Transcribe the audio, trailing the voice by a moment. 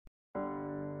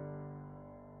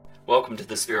Welcome to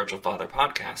the Spiritual Father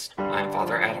Podcast. I am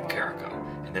Father Adam Carrico,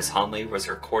 and this homily was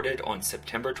recorded on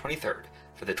September 23rd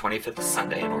for the 25th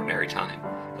Sunday in Ordinary Time,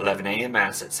 11 a.m.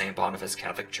 Mass at St. Boniface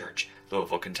Catholic Church,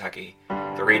 Louisville, Kentucky.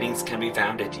 The readings can be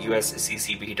found at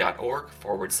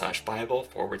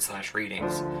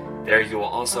usccb.org/Bible/readings. There you will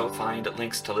also find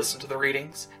links to listen to the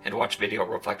readings and watch video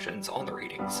reflections on the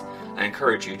readings. I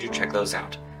encourage you to check those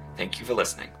out. Thank you for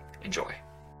listening. Enjoy.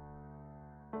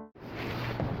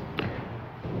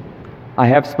 I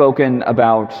have spoken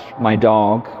about my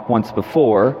dog once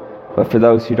before, but for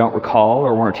those who don't recall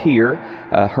or weren't here,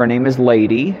 her name is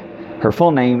Lady. Her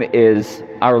full name is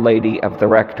Our Lady of the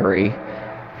Rectory,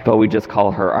 but we just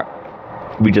call her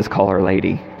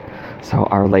Lady. So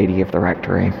Our Lady of the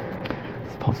Rectory.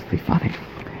 It's supposed to be funny.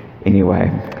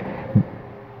 Anyway,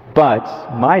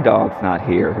 but my dog's not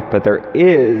here, but there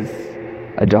is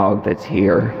a dog that's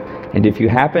here. And if you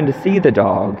happen to see the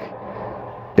dog,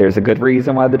 there's a good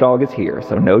reason why the dog is here,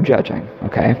 so no judging,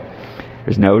 okay?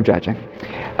 There's no judging.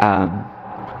 Now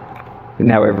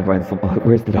everyone's,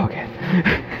 where's the dog at?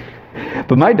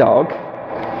 But my dog,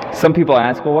 some people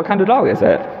ask, well, what kind of dog is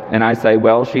it? And I say,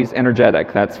 well, she's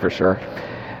energetic, that's for sure.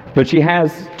 But she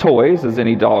has toys, as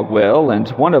any dog will, and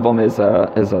one of them is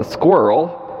a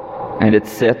squirrel, and it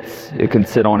can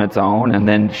sit on its own, and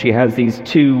then she has these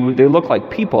two, they look like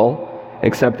people,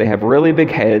 except they have really big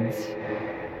heads,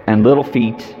 and little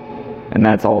feet, and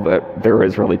that's all that there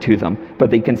is really to them. But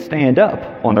they can stand up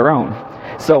on their own.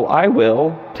 So I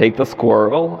will take the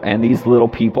squirrel and these little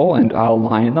people, and I'll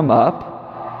line them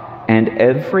up, and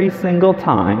every single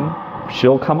time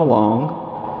she'll come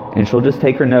along, and she'll just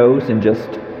take her nose and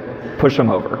just push them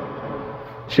over.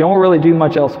 She won't really do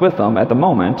much else with them at the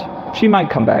moment. She might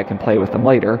come back and play with them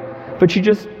later, but she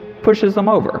just pushes them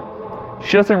over.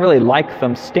 She doesn't really like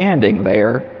them standing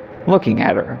there looking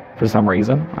at her for some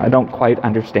reason. I don't quite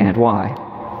understand why.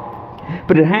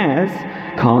 But it has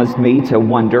caused me to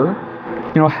wonder,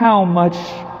 how much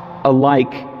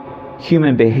alike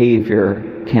human behavior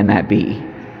can that be?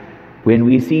 When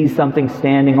we see something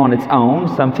standing on its own,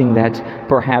 something that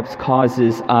perhaps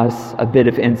causes us a bit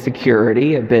of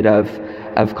insecurity, a bit of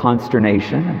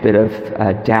consternation, a bit of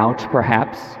doubt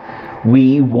perhaps,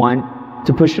 we want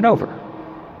to push it over.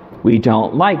 We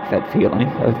don't like that feeling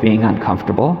of being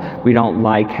uncomfortable. We don't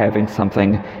like having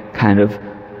something kind of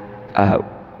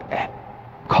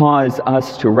cause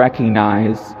us to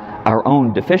recognize our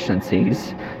own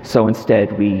deficiencies, so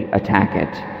instead we attack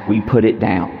it. We put it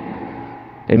down.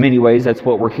 In many ways, that's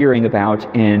what we're hearing about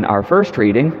in our first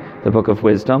reading, the Book of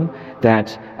Wisdom,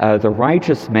 that the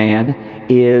righteous man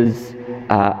is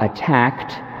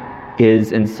attacked,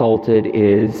 is insulted,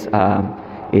 is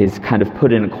kind of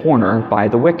put in a corner by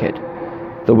the wicked.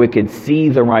 The wicked see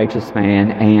the righteous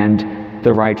man, and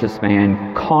the righteous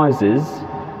man causes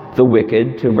the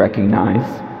wicked to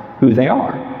recognize who they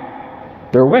are.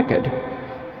 They're wicked.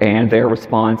 And their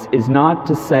response is not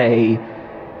to say,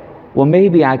 well,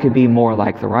 maybe I could be more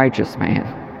like the righteous man.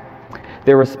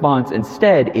 Their response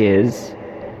instead is,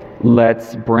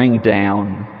 let's bring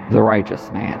down the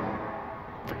righteous man.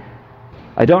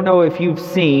 I don't know if you've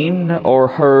seen or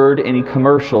heard any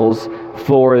commercials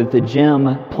for the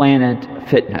gym Planet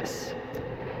Fitness.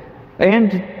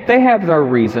 And they have their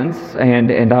reasons,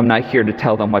 and I'm not here to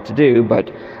tell them what to do,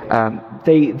 but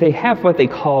they have what they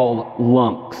call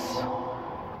lunks.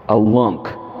 A lunk.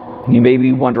 You may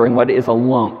be wondering, what is a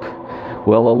lunk?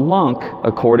 Well, a lunk,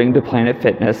 according to Planet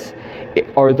Fitness,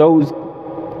 are those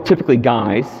typically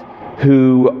guys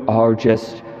who are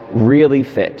just really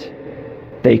fit.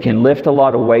 They can lift a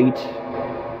lot of weight.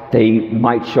 They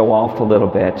might show off a little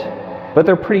bit, but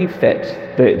they're pretty fit.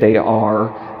 They are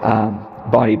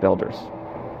bodybuilders,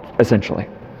 essentially.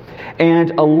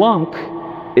 And a lunk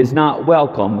is not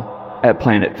welcome at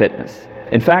Planet Fitness.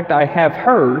 In fact, I have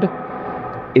heard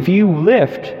if you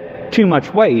lift too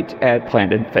much weight at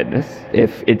Planet Fitness,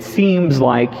 if it seems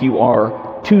like you are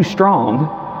too strong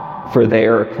for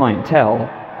their clientele,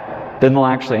 then they'll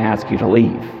actually ask you to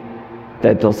leave.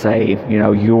 That they'll say,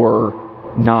 you're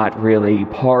not really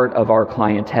part of our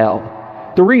clientele.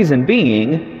 The reason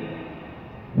being,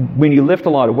 when you lift a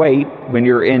lot of weight, when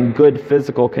you're in good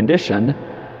physical condition,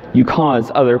 you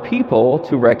cause other people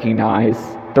to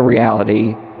recognize the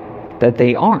reality that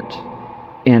they aren't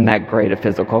in that great a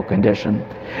physical condition.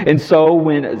 And so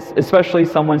when, especially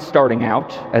someone starting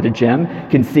out at a gym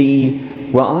can see,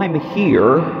 well, I'm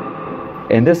here,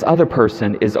 and this other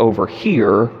person is over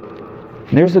here,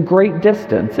 and there's a great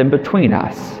distance in between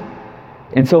us.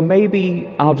 And so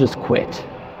maybe I'll just quit.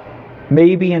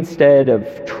 Maybe instead of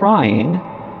trying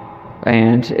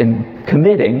and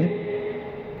committing,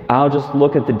 I'll just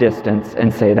look at the distance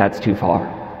and say that's too far.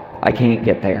 I can't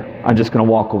get there. I'm just going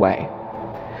to walk away.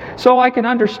 So I can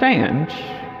understand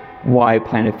why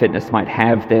Planet Fitness might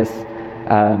have this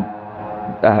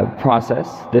process,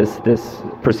 this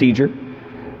procedure.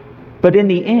 But in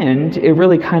the end, it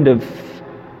really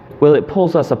it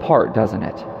pulls us apart, doesn't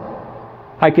it?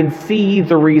 I can see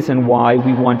the reason why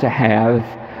we want to have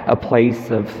a place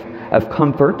of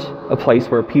comfort, a place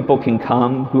where people can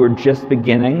come who are just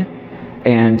beginning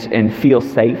and feel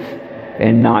safe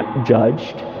and not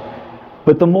judged.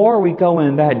 But the more we go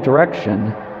in that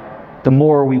direction, the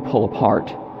more we pull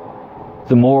apart.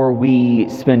 The more we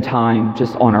spend time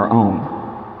just on our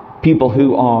own. People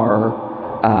who are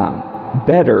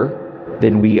better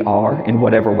than we are, in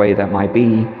whatever way that might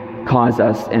be, cause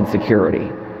us insecurity.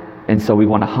 And so we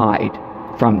want to hide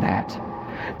from that.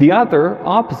 The other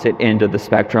opposite end of the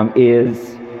spectrum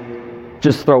is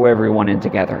just throw everyone in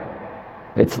together.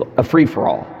 It's a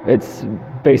free-for-all. It's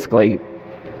basically,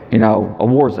 a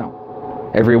war zone.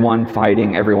 Everyone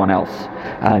fighting everyone else.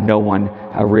 No one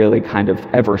really kind of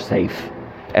ever safe,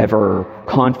 ever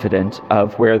confident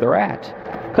of where they're at.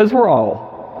 Because we're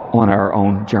all on our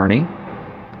own journey.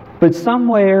 But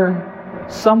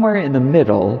somewhere in the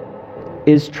middle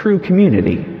is true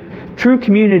community. True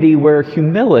community where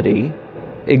humility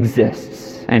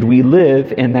exists. And we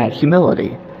live in that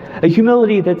humility. A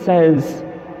humility that says,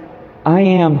 I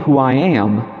am who I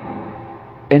am,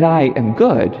 and I am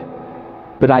good,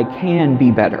 but I can be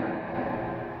better.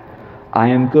 I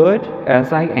am good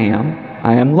as I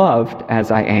am loved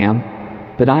as I am,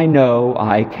 but I know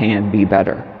I can be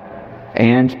better.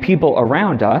 And people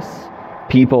around us,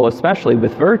 people especially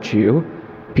with virtue,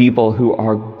 people who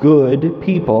are good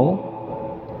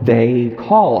people, they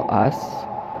call us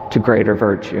to greater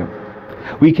virtue.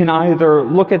 We can either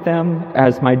look at them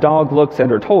as my dog looks at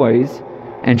her toys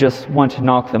and just want to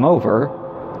knock them over,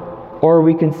 or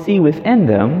we can see within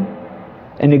them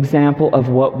an example of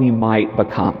what we might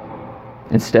become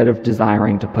instead of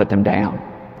desiring to put them down.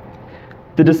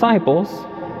 The disciples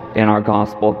in our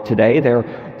gospel today, they're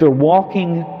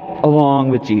walking along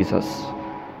with Jesus.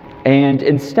 And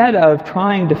instead of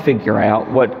trying to figure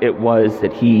out what it was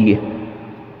that he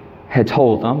had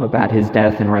told them about his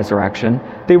death and resurrection,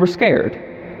 they were scared.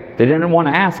 They didn't want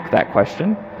to ask that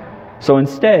question. So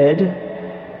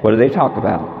instead, what do they talk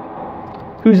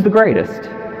about? Who's the greatest?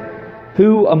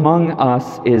 Who among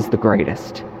us is the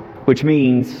greatest? Which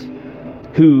means,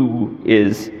 who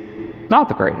is not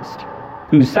the greatest?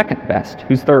 Who's second best?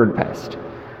 Who's third best?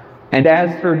 And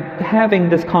as they're having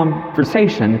this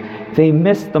conversation, they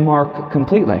miss the mark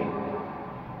completely.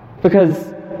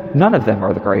 Because none of them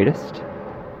are the greatest.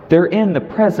 They're in the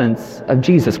presence of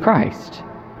Jesus Christ.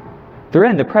 They're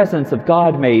in the presence of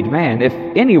God made man. If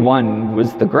anyone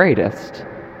was the greatest,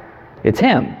 it's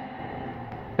him.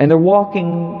 And they're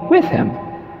walking with him.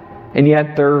 And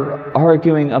yet they're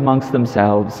arguing amongst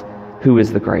themselves who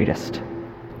is the greatest.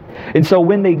 And so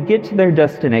when they get to their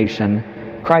destination,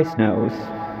 Christ knows,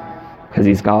 because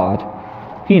he's God.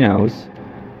 He knows.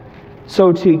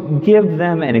 So to give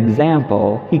them an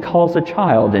example, he calls a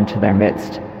child into their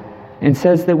midst and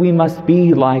says that we must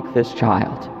be like this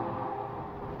child.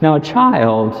 Now, a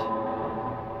child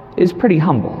is pretty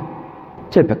humble,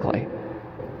 typically.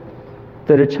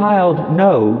 That a child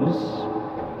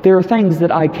knows there are things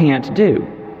that I can't do.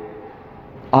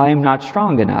 I am not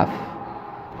strong enough.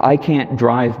 I can't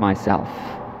drive myself.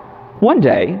 One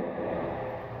day,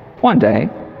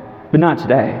 but not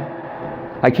today.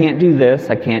 I can't do this,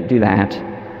 I can't do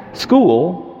that.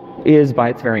 School is, by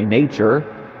its very nature,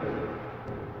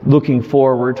 looking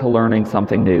forward to learning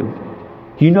something new.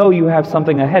 You know you have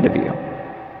something ahead of you.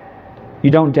 You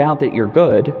don't doubt that you're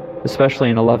good, especially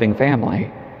in a loving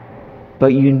family.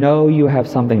 But you know you have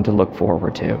something to look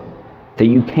forward to, that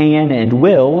you can and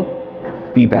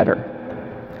will be better.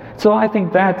 So I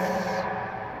think that's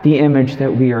the image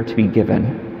that we are to be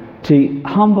given, to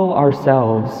humble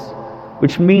ourselves,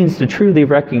 which means to truly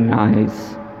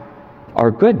recognize our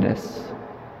goodness,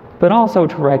 but also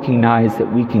to recognize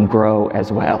that we can grow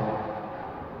as well.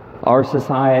 Our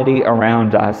society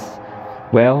around us,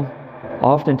 well,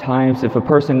 oftentimes if a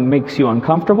person makes you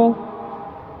uncomfortable,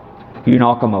 you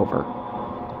knock them over.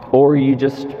 Or you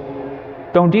just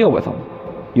don't deal with them.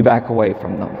 You back away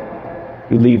from them.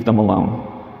 You leave them alone.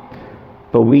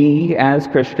 But we, as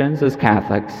Christians, as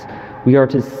Catholics, we are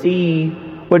to see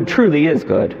what truly is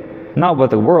good. Not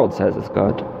what the world says is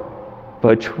good,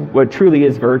 but what truly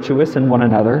is virtuous in one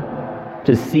another.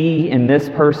 To see in this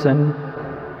person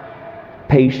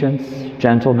patience,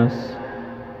 gentleness,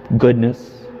 goodness,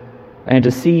 and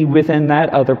to see within that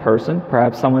other person,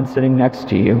 perhaps someone sitting next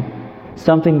to you,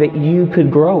 something that you could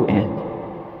grow in.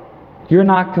 You're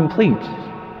not complete.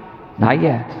 Not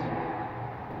yet.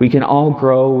 we can all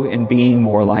grow in being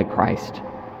more like Christ.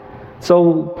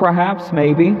 So perhaps,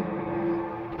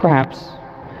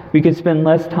 we could spend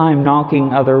less time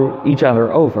knocking each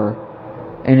other over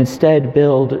and instead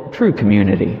build true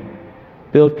community.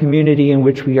 Build community in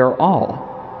which we are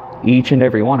all, each and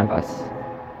every one of us,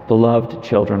 beloved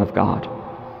children of God.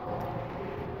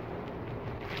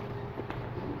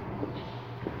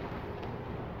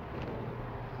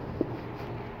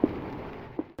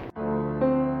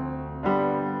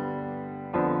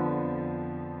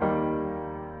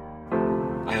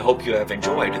 I hope you have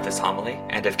enjoyed this homily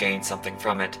and have gained something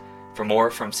from it. For more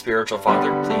from Spiritual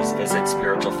Father, please visit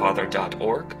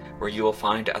spiritualfather.org, where you will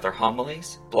find other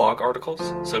homilies, blog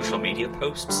articles, social media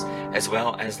posts, as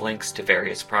well as links to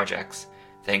various projects.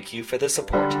 Thank you for the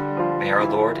support. May our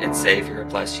Lord and Savior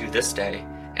bless you this day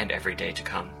and every day to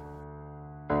come.